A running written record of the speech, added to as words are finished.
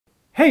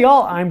Hey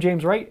y'all, I'm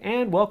James Wright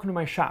and welcome to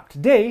my shop.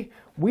 Today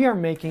we are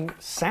making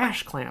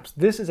sash clamps.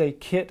 This is a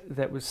kit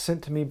that was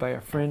sent to me by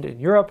a friend in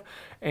Europe,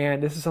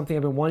 and this is something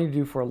I've been wanting to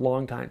do for a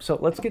long time. So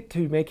let's get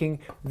to making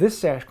this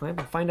sash clamp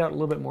and find out a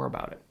little bit more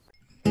about it.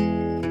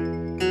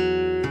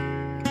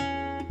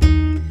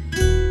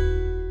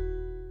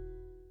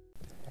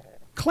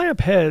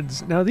 Clamp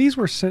heads. Now these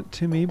were sent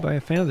to me by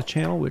a fan of the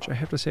channel, which I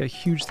have to say a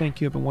huge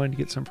thank you. I've been wanting to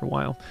get some for a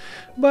while.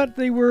 But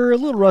they were a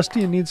little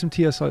rusty and need some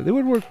TSI. They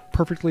would work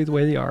perfectly the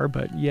way they are,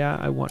 but yeah,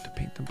 I want to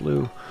paint them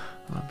blue.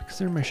 Because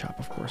they're in my shop,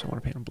 of course, I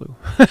want to paint them blue.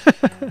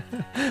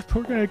 But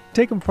we're going to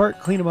take them apart,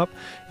 clean them up,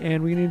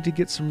 and we need to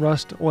get some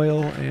rust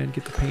oil and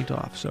get the paint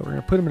off. So we're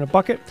going to put them in a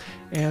bucket,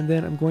 and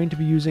then I'm going to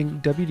be using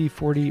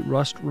WD-40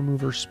 Rust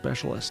Remover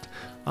Specialist.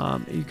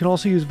 You can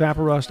also use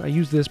Vapor Rust. I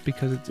use this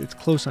because it's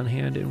close on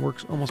hand and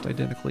works almost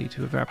identically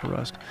to a Vapor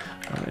Rust.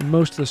 And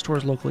most of the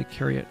stores locally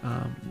carry it.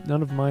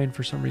 None of mine,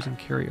 for some reason,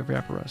 carry a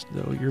Vapor Rust,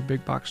 though your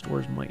big box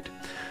stores might.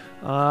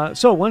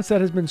 So once that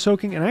has been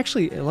soaking, and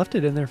actually I left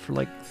it in there for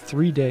like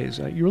 3 days.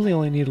 You really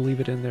only need to leave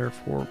it in there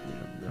for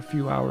a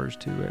few hours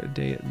to a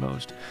day at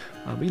most.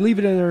 But you leave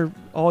it in there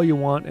all you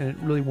want, and it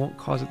really won't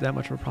cause it that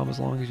much of a problem as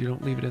long as you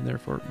don't leave it in there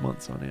for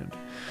months on end.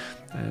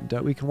 And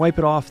we can wipe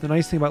it off. The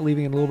nice thing about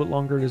leaving it a little bit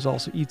longer is it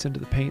also eats into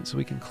the paint, so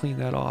we can clean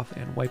that off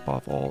and wipe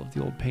off all of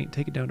the old paint,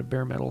 take it down to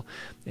bare metal.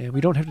 And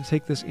we don't have to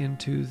take this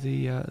into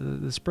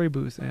the spray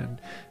booth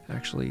and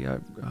actually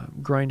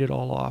grind it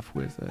all off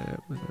with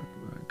a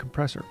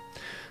compressor.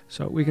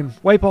 So we can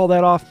wipe all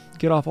that off,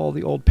 get off all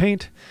the old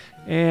paint,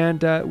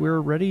 and we're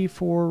ready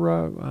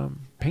for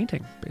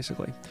painting,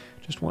 basically.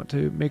 Just want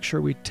to make sure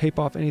we tape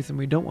off anything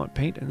we don't want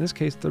paint. In this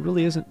case, there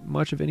really isn't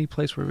much of any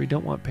place where we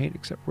don't want paint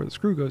except where the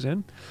screw goes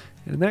in.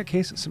 And in that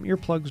case, some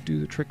earplugs do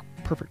the trick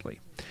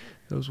perfectly.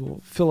 Those will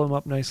fill them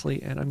up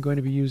nicely, and I'm going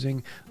to be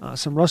using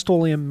some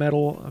Rust-Oleum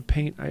metal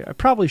paint. I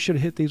probably should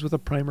have hit these with a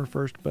primer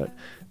first, but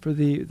for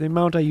the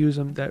amount I use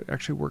them, that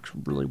actually works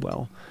really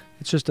well.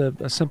 It's just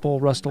a simple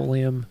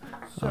Rust-Oleum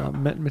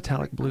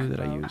metallic blue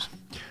that I use.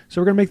 So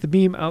we're going to make the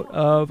beam out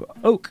of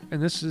oak,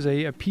 and this is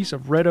a piece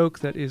of red oak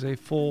that is a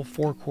full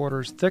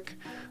 4/4 thick,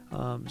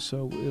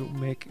 so it'll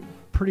make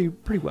pretty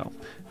well.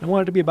 I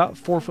want it to be about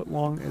 4 foot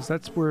long, as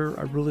that's where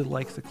I really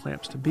like the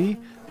clamps to be.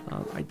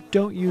 I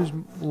don't use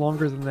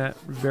longer than that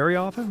very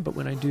often, but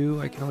when I do,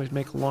 I can always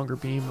make a longer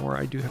beam, or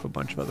I do have a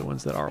bunch of other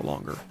ones that are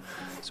longer.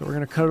 So we're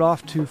going to cut it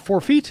off to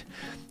 4 feet,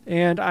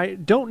 and I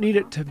don't need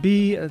it to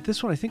be,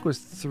 this one I think was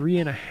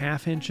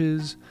 3.5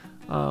 inches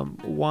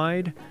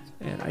wide,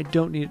 and I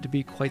don't need it to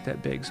be quite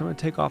that big. So I'm going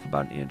to take off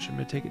about 1 inch. I'm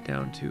going to take it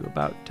down to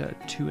about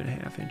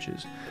 2.5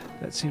 inches.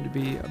 That seemed to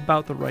be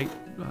about the right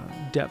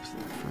depth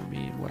for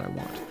me and what I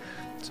want.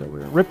 So we're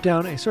going to rip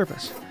down a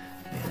surface.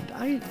 And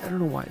I don't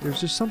know why. There's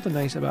just something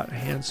nice about a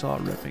handsaw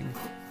ripping.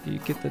 You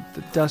get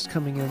the dust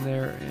coming in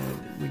there,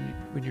 and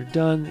when you're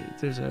done,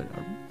 there's a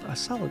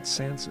solid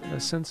sense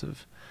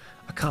of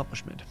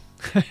accomplishment.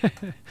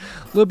 A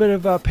little bit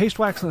of paste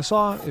wax on the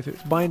saw. If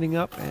it's binding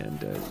up and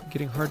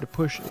getting hard to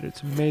push,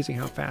 it's amazing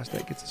how fast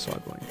that gets the saw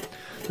going.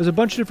 There's a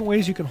bunch of different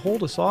ways you can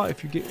hold a saw.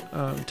 If you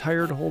get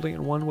tired of holding it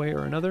one way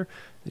or another,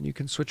 then you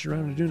can switch it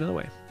around and do another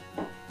way.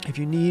 If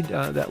you need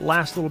that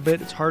last little bit,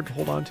 it's hard to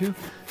hold on to,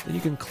 then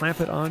you can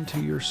clamp it onto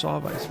your saw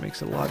vise. It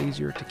makes it a lot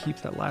easier to keep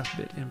that last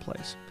bit in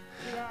place.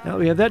 Now that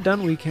we have that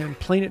done, we can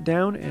plane it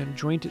down and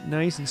joint it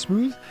nice and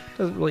smooth. It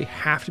doesn't really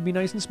have to be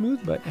nice and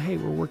smooth, but hey,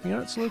 we're working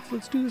on it, so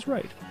let's do this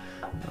right.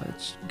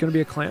 It's going to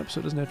be a clamp, so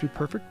it doesn't have to be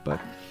perfect, but,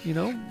 you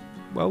know,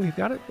 well, we've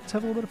got it. Let's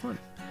have a little bit of fun.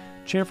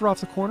 Chamfer off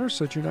the corners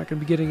so that you're not going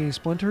to be getting any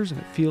splinters, and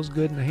it feels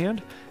good in the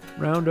hand.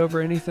 Round over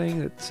anything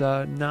that's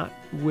not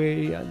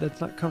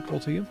comfortable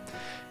to you.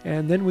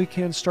 And then we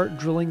can start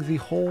drilling the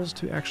holes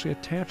to actually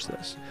attach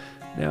this.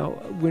 Now,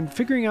 when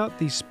figuring out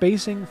the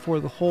spacing for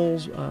the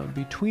holes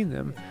between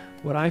them,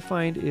 what I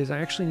find is I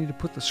actually need to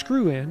put the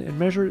screw in and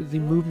measure the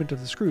movement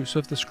of the screw. So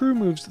if the screw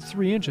moves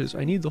 3 inches,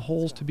 I need the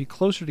holes to be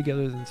closer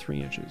together than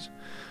 3 inches.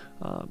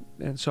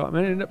 And so I'm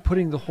going to end up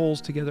putting the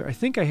holes together. I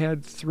think I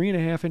had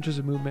 3.5 inches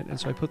of movement, and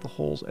so I put the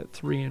holes at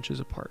 3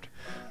 inches apart.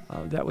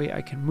 That way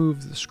I can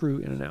move the screw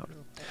in and out.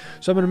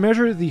 So I'm going to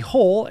measure the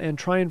hole and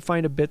try and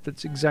find a bit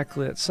that's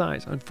exactly that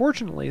size.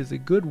 Unfortunately, the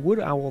good wood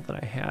owl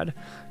that I had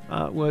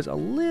was a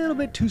little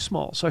bit too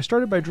small. So I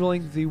started by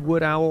drilling the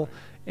wood owl,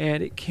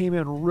 and it came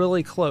in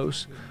really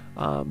close.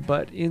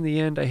 But in the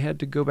end, I had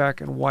to go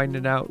back and widen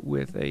it out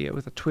with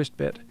a twist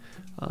bit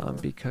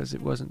because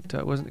it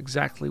wasn't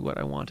exactly what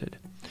I wanted.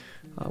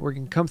 We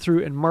can come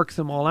through and mark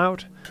them all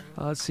out.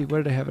 Let's see, what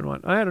did I have in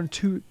one? I had them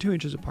 2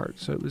 inches apart,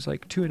 so it was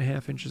like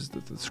 2.5 inches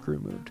that the screw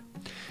moved.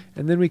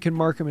 And then we can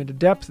mark them into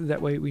depth.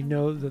 That way we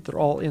know that they're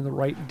all in the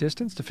right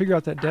distance. To figure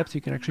out that depth,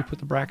 you can actually put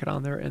the bracket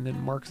on there and then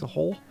mark the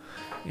hole.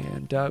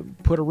 And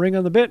put a ring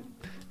on the bit,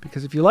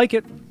 because if you like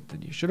it,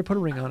 then you should have put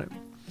a ring on it.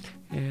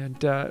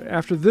 And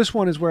after this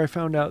one is where I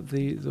found out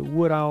the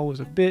wood owl was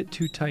a bit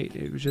too tight.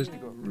 It was just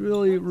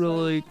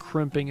really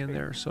crimping in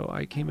there. So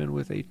I came in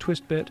with a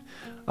twist bit.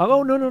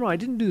 Oh, no, I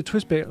didn't do the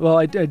twist bit. Well,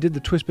 I did the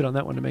twist bit on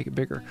that one to make it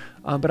bigger.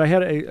 But I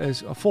had a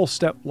full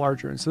step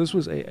larger. And so this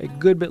was a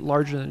good bit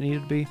larger than it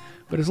needed to be.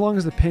 But as long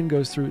as the pin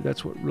goes through,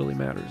 that's what really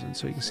matters. And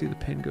so you can see the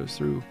pin goes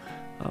through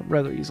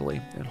rather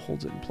easily and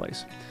holds it in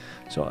place.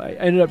 So I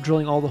ended up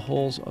drilling all the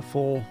holes a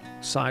full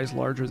size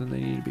larger than they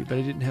needed to be, but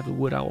I didn't have the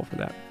wood owl for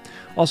that.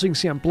 Also, you can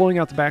see I'm blowing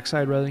out the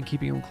backside rather than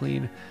keeping them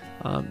clean.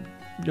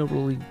 No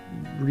really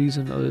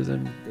reason other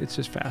than it's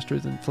just faster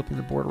than flipping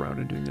the board around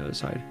and doing the other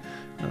side.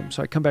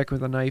 So I come back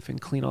with a knife and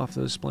clean off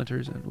those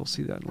splinters, and we'll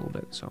see that in a little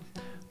bit. So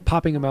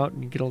popping them out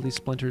and you get all these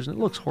splinters, and it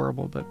looks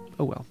horrible, but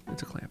oh well,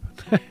 it's a clamp.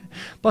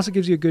 Plus, it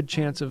gives you a good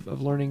chance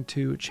of learning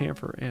to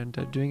chamfer,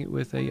 and doing it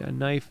with a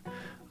knife.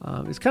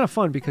 It's kind of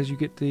fun because you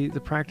get the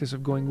practice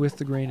of going with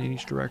the grain in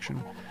each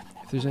direction.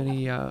 If there's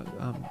any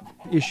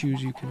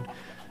issues, you can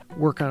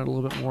work on it a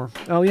little bit more.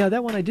 Oh yeah,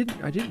 that one I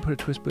didn't put a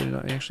twist bit in.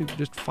 I actually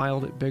just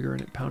filed it bigger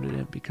and it pounded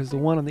in, because the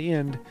one on the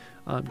end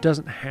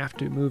doesn't have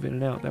to move in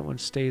and out. That one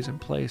stays in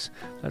place.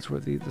 That's where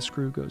the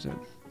screw goes in.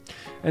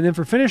 And then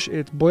for finish,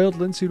 it's boiled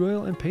linseed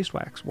oil and paste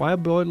wax. Why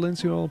boiled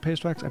linseed oil and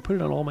paste wax? I put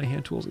it on all my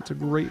hand tools. It's a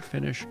great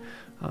finish.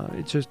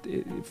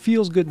 It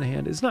feels good in the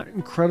hand. It's not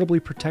incredibly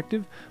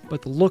protective,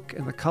 but the look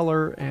and the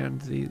color and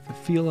the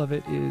feel of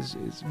it is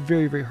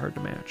very hard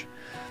to match.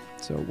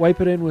 So wipe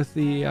it in with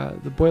the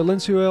boiled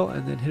linseed oil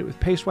and then hit it with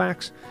paste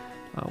wax.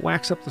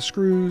 Wax up the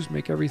screws,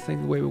 make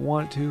everything the way we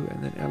want it to,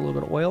 and then add a little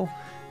bit of oil.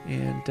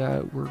 And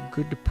we're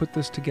good to put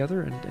this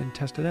together and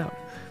test it out.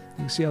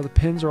 You can see how the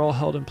pins are all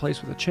held in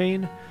place with a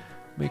chain.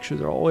 Make sure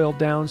they're all oiled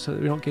down so that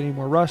we don't get any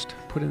more rust.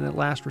 Put in that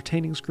last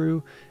retaining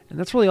screw. And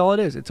that's really all it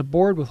is. It's a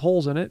board with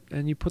holes in it,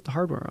 and you put the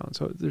hardware on.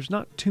 So there's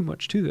not too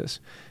much to this.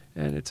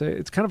 And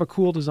it's kind of a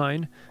cool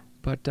design,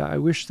 but I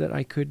wish that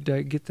I could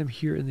get them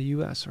here in the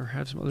US or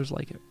have some others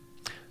like it.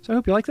 So I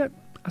hope you like that.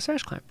 A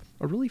sash clamp,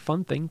 a really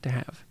fun thing to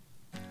have.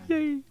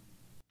 Yay!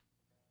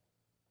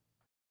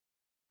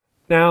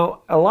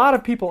 Now, a lot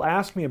of people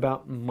ask me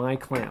about my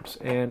clamps,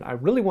 and I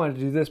really wanted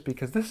to do this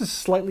because this is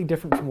slightly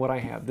different from what I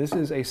have. This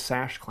is a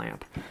sash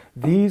clamp.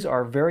 These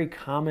are very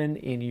common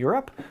in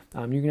Europe.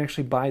 You can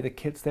actually buy the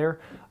kits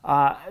there.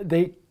 I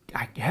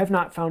have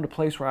not found a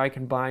place where I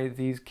can buy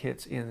these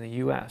kits in the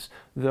US,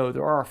 though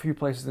there are a few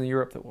places in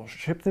Europe that will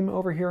ship them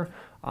over here.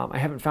 I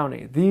haven't found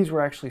any. These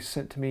were actually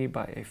sent to me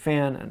by a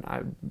fan, and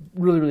I'm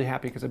really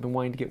happy because I've been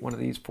wanting to get one of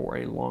these for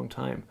a long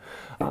time.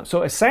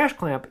 So a sash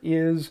clamp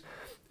is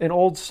an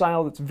old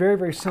style that's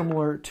very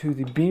similar to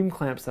the beam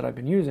clamps that I've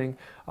been using,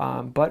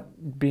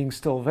 but being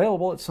still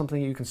available, it's something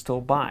you can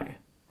still buy.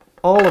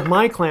 All of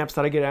my clamps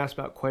that I get asked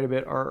about quite a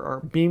bit are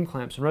beam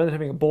clamps, and rather than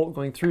having a bolt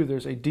going through,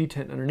 there's a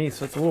detent underneath,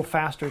 so it's a little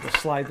faster to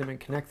slide them and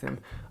connect them.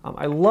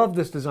 I love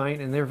this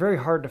design, and they're very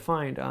hard to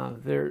find.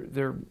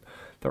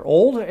 They're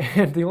old,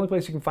 and the only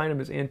place you can find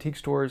them is antique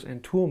stores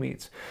and tool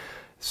meets.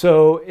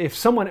 So if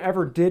someone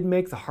ever did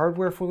make the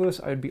hardware for this,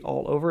 I'd be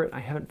all over it. I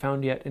haven't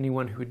found yet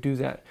anyone who would do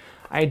that.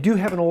 I do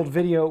have an old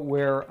video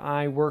where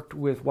I worked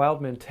with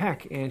Wildman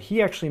Tech, and he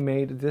actually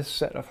made this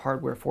set of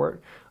hardware for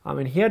it.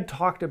 And he had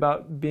talked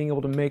about being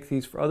able to make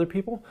these for other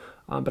people,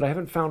 but I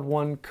haven't found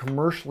one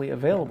commercially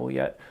available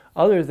yet,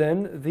 other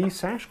than the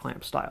sash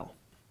clamp style.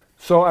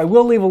 So I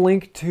will leave a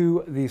link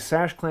to the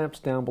sash clamps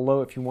down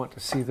below if you want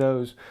to see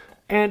those.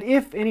 And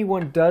if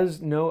anyone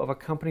does know of a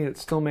company that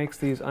still makes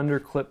these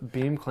underclip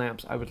beam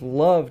clamps, I would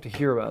love to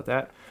hear about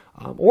that.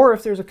 Or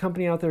if there's a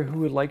company out there who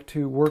would like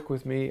to work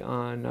with me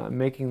on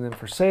making them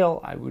for sale,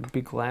 I would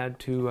be glad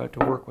to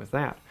work with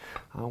that.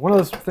 One of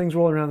those things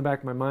rolling around the back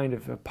of my mind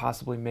of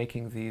possibly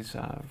making these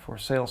for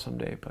sale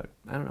someday, but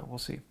I don't know, we'll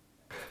see.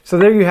 So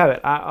there you have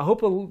it. I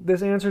hope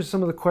this answers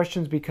some of the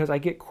questions, because I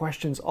get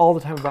questions all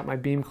the time about my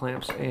beam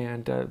clamps,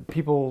 and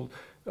people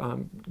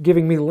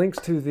giving me links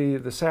to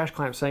the sash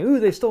clamps saying, ooh,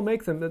 they still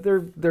make them.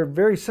 They're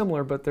very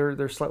similar, but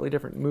they're slightly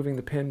different. Moving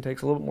the pin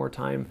takes a little bit more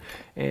time,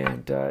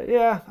 and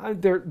yeah,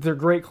 they're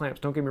great clamps,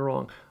 don't get me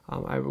wrong.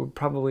 I would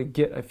probably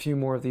get a few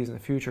more of these in the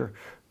future,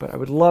 but I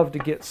would love to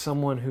get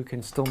someone who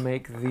can still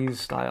make these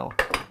style,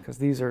 because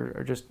these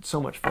are just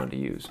so much fun to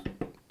use.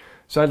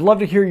 So I'd love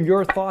to hear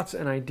your thoughts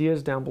and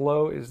ideas down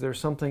below. Is there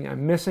something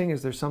I'm missing?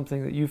 Is there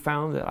something that you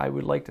found that I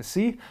would like to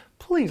see?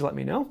 Please let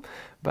me know.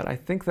 But I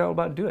think that'll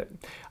about do it.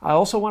 I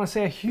also want to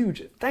say a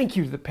huge thank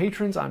you to the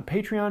patrons on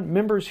Patreon,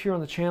 members here on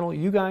the channel.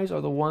 You guys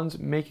are the ones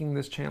making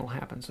this channel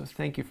happen, so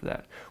thank you for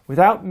that.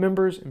 Without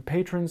members and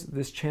patrons,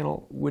 this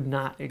channel would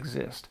not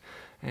exist.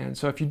 And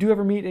so if you do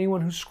ever meet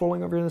anyone who's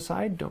scrolling over to the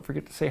side, don't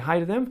forget to say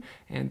hi to them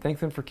and thank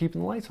them for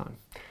keeping the lights on.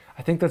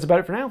 I think that's about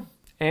it for now.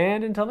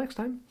 And until next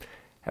time,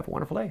 have a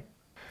wonderful day.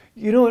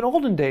 You know, in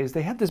olden days,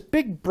 they had this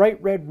big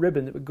bright red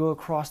ribbon that would go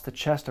across the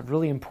chest of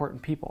really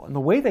important people. And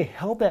the way they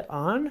held that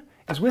on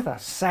is with a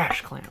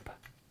sash clamp.